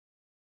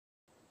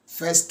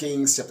1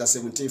 Kings chapter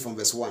 17 from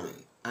verse 1.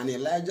 And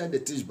Elijah the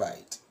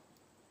Tishbite,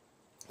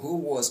 who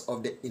was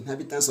of the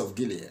inhabitants of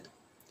Gilead,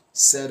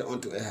 said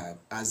unto Ahab,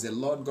 As the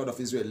Lord God of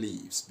Israel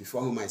lives,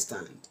 before whom I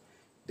stand,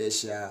 there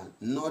shall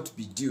not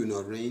be dew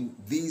nor rain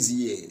these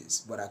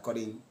years, but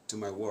according to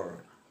my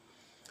word.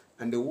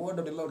 And the word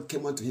of the Lord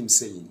came unto him,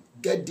 saying,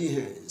 Get thee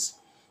hence,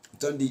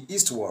 turn thee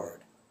eastward,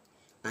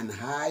 and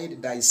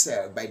hide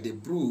thyself by the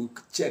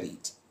brook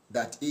Cherith,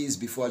 that is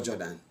before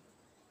Jordan.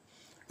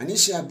 And it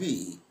shall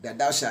be that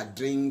thou shalt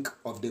drink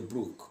of the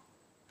brook.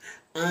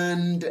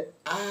 And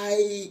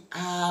I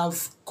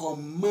have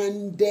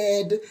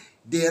commanded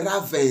the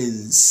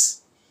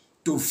ravens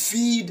to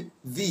feed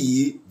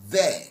thee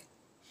there.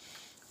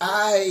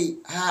 I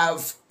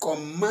have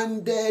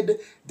commanded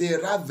the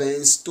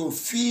ravens to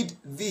feed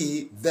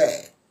thee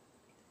there.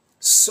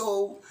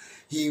 So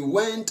he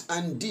went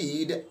and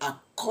did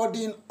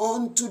according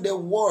unto the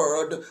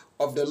word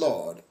of the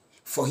Lord.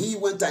 For he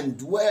went and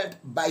dwelt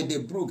by the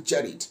brook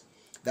Cherith,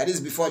 that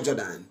is before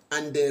Jordan.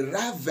 And the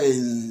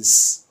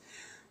ravens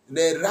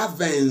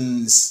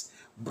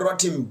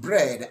brought him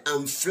bread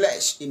and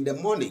flesh in the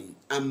morning,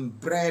 and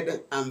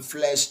bread and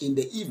flesh in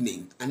the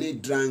evening, and he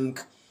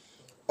drank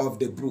of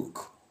the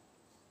brook.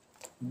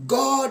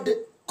 God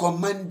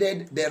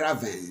commanded the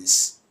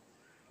ravens,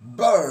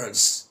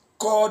 birds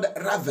called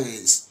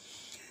ravens,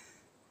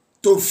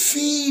 to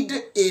feed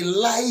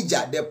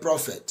Elijah the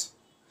prophet.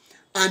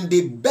 And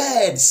the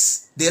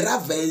birds, the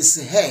ravens,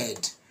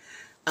 heard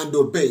and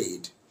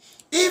obeyed.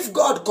 If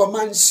God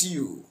commands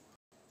you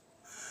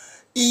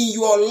in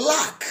your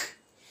lack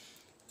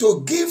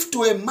to give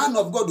to a man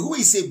of God who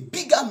is a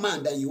bigger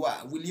man than you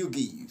are, will you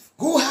give?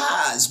 Who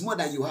has more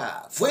than you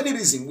have? For any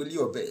reason, will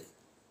you obey?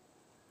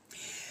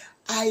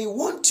 I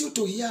want you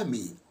to hear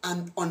me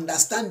and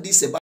understand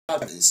this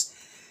about this.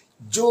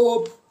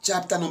 Job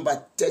chapter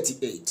number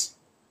 38,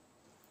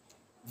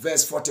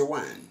 verse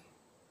 41.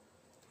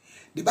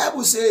 The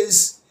Bible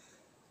says,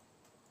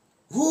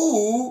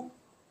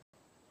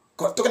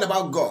 talking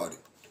about God,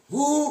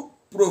 who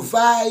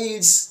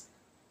provides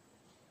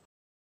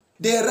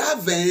the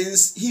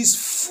ravens his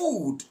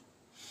food.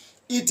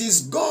 It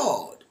is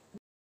God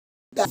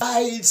that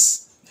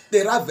provides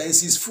the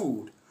ravens his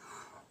food.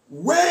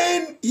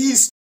 When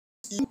his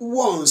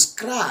ones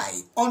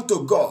cry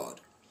unto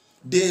God,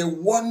 they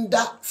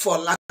wonder for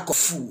lack of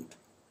food.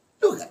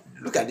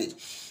 Look at it.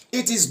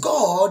 It is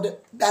God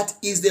that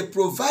is the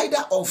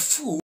provider of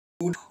food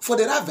for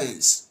the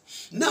ravens.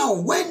 Now,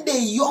 when the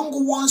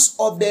young ones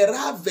of the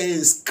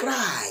ravens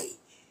cry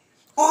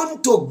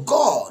unto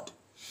God,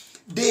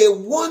 they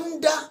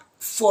wonder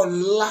for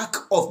lack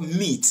of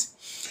meat.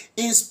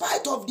 In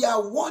spite of their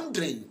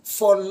wandering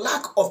for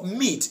lack of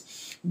meat,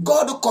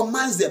 God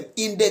commands them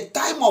in the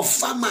time of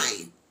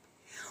famine,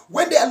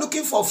 when they are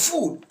looking for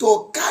food,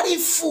 to carry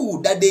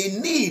food that they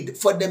need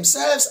for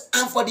themselves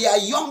and for their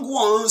young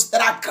ones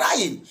that are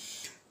crying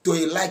to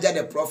Elijah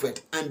the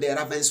prophet, and the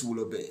ravens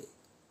will obey.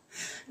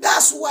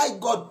 That's why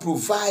God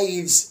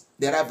provides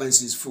the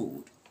ravens his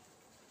food.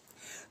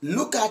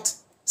 Look at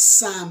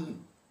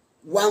Psalm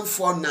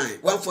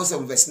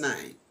 147 verse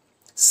 9.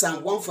 Psalm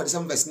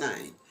 147 verse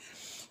 9.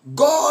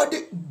 God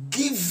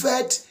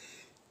giveth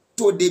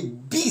to the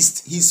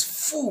beast his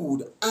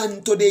food,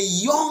 and to the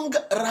young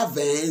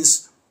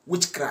ravens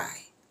which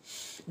cry.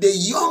 The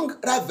young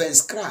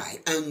ravens cry,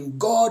 and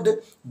God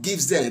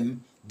gives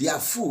them their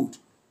food.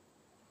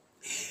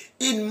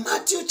 In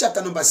Matthew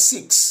chapter number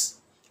 6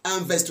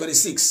 and verse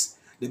 26,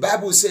 the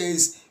Bible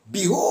says,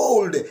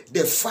 Behold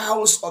the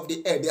fowls of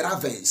the air, the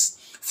ravens,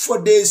 for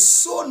they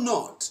sow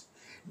not,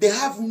 they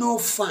have no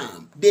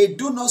farm, they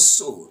do not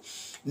sow,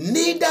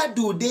 neither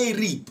do they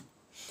reap,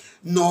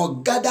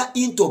 nor gather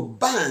into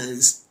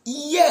barns,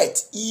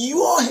 yet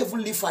your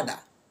heavenly Father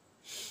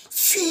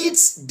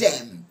feeds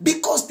them,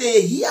 because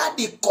they hear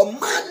the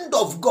command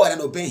of God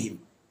and obey him.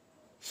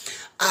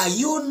 Are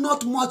you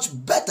not much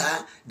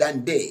better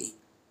than they?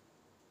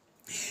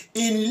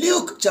 In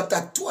Luke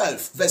chapter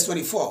 12 verse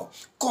 24,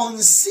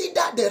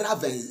 consider the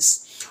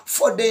ravens,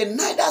 for they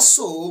neither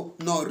sow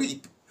nor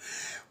reap,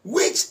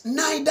 which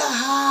neither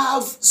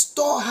have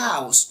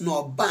storehouse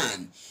nor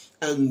barn,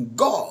 and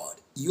God,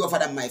 your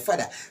Father, my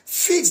Father,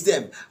 feeds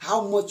them.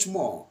 How much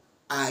more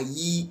are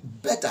ye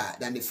better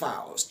than the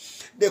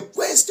fowls? The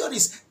question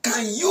is,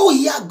 can you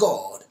hear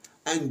God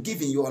and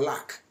give in your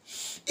lack?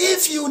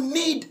 If you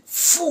need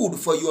food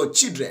for your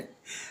children,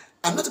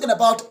 I'm not talking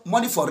about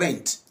money for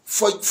rent,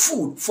 for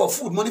food,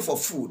 money for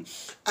food,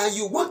 and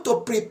you want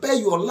to prepare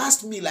your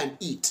last meal and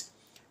eat,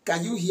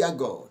 can you hear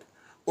God,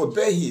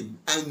 obey him,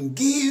 and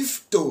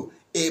give to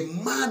a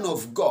man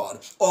of God,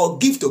 or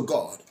give to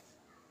God?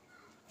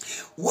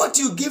 What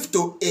you give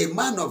to a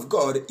man of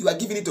God, you are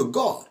giving it to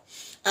God.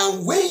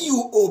 And when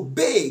you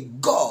obey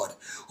God,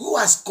 who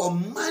has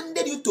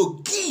commanded you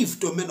to give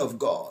to men of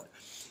God,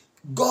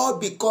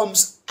 God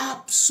becomes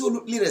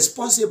absolutely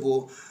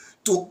responsible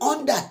to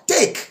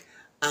undertake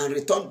and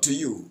return to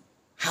you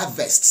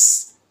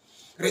harvests,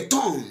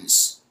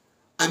 returns,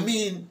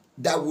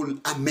 that will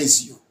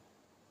amaze you.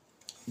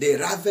 The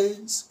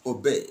ravens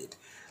obeyed,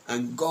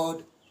 and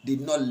God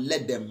did not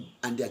let them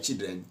and their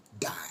children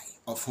die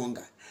of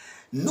hunger.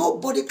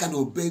 Nobody can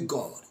obey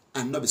God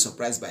and not be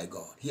surprised by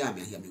God. Hear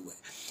me well.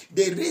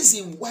 The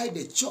reason why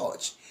the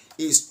church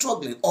is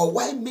struggling, or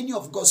why many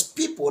of God's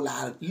people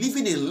are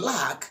living in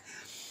lack,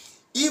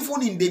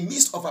 even in the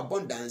midst of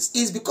abundance,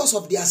 is because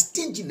of their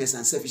stinginess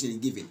and selfishness in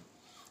giving.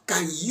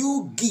 Can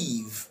you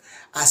give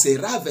as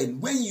a raven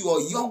when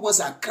your young ones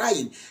are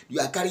crying? You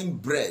are carrying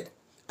bread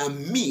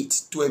and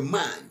meat to a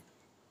man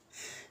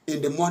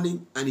in the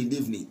morning and in the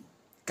evening.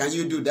 Can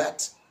you do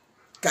that?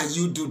 Can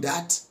you do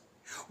that?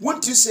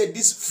 Won't you say,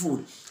 this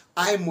food,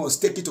 I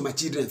must take it to my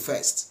children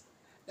first?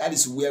 That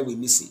is where we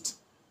miss it.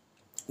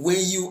 When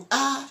you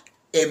are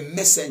a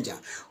messenger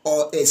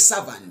or a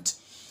servant,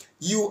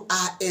 you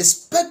are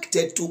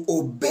expected to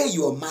obey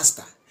your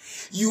master.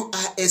 You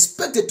are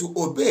expected to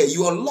obey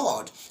your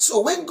Lord.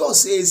 So when God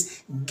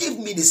says, give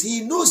me this,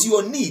 he knows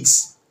your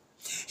needs.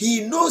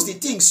 He knows the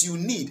things you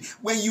need.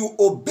 When you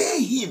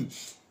obey him,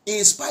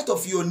 in spite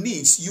of your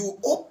needs, you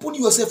open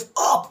yourself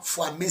up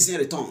for amazing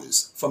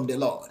returns from the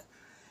Lord.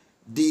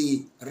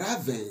 The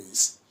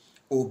ravens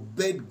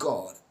obeyed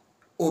God,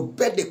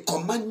 obeyed the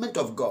commandment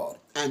of God,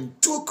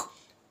 and took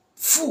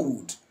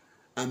food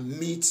and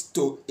meat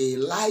to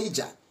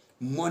Elijah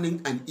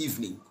morning and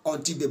evening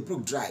until the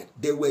brook dried.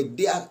 They were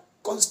there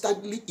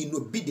constantly in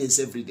obedience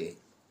every day.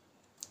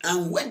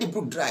 And when the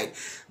brook dried,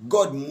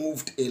 God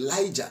moved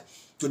Elijah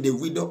to the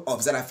widow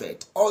of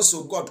Zarephath.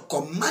 Also, God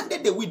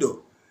commanded the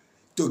widow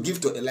to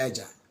give to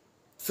Elijah.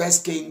 1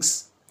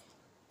 Kings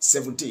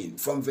 17,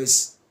 from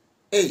verse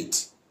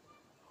 8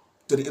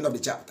 to the end of the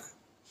chapter.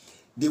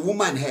 The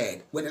woman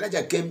heard, when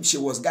Elijah came, she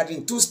was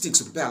gathering 2 sticks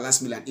to prepare her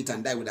last meal and eat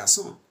and die with her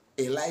son.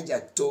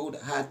 Elijah told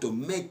her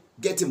to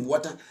get him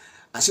water,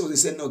 and she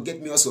was saying, no,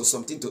 get me also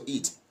something to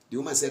eat. The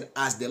woman said,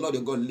 as the Lord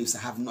your God lives, I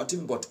have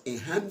nothing but a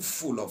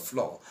handful of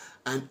flour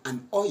and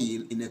an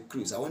oil in a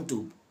cruse. I want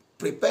to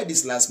prepare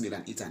this last meal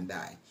and eat and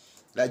die.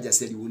 Elijah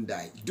said, you won't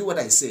die. Do what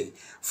I say.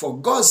 For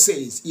God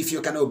says, if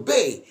you can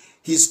obey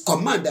his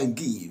command and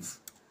give,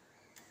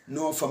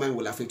 no famine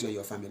will affect you and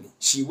your family.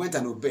 She went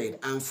and obeyed,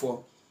 and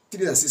for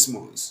 3 and 6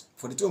 months,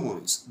 for the 2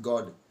 months,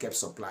 God kept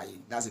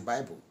supplying. That's the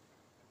Bible.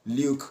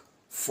 Luke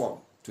 4,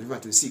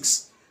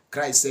 25-26.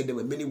 Christ said there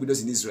were many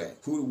widows in Israel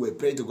who were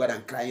praying to God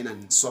and crying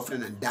and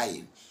suffering and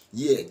dying.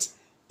 Yet,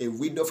 a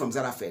widow from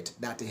Zarephath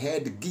that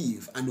heard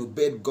give and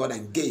obeyed God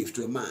and gave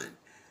to a man,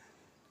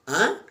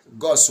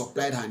 God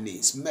supplied her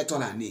needs, met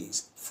all her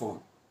needs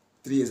for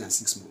 3 years and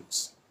 6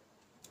 months.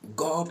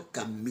 God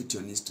can meet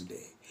your needs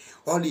today.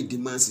 All he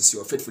demands is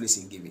your faithfulness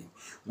in giving.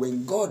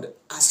 When God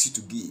asks you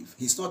to give,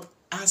 he's not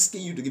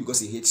asking you to give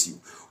because he hates you.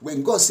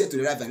 When God said to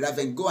the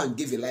raven, go and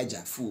give Elijah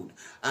food,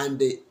 and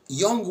the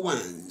young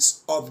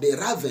ones of the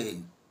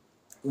raven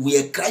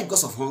were crying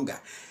because of hunger,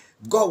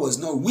 God was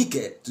not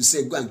wicked to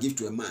say, go and give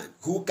to a man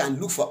who can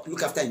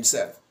look after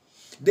himself.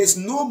 There's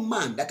no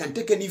man that can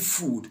take any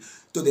food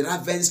to the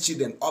raven's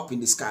children up in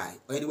the sky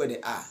or anywhere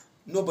they are.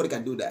 Nobody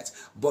can do that.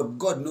 But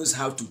God knows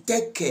how to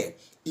take care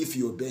if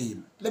you obey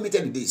him. Let me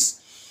tell you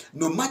this.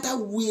 No matter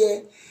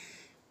where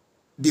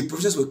the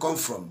provisions will come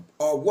from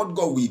or what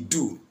God will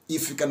do,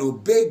 if you can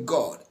obey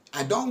God,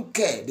 I don't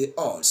care the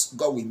odds,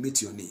 God will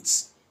meet your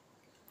needs.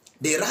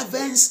 The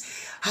ravens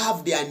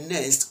have their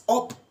nest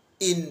up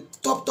in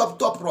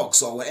top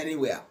rocks or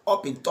anywhere,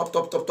 up in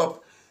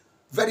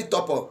very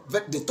top of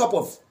the top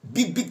of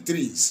big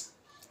trees.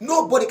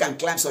 Nobody can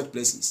climb such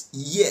places.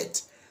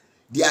 Yet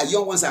their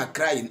young ones are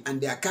crying and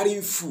they are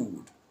carrying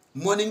food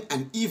morning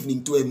and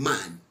evening to a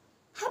man.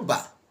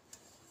 Haba,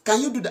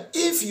 can you do that?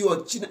 If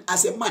your children,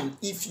 as a man,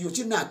 if your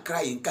children are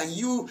crying, can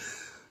you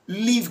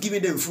leave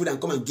giving them food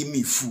and come and give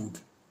me food?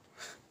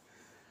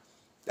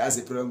 That's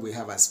the problem we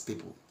have as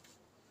people.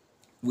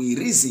 We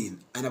reason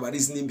and our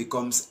reasoning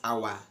becomes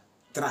our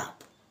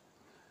trap.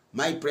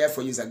 My prayer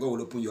for you is that God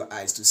will open your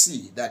eyes to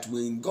see that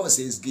when God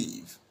says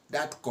give,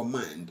 that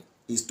command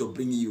is to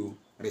bring you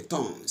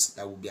returns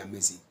that will be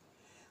amazing.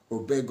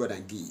 Obey God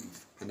and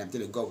give, and I'm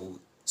telling you, God will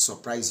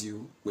surprise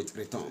you with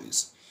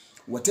returns.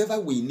 Whatever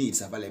we need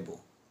is available,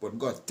 but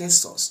God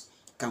tests us.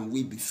 Can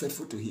we be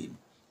faithful to him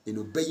in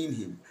obeying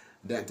him?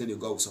 Then I'm telling you,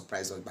 God will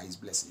surprise us by his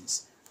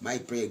blessings. My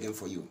prayer again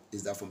for you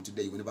is that from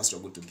today you will never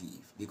struggle to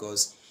give,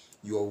 because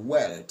your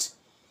wealth,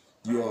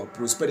 your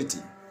prosperity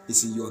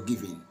is in your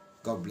giving.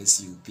 God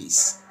bless you.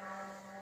 Peace.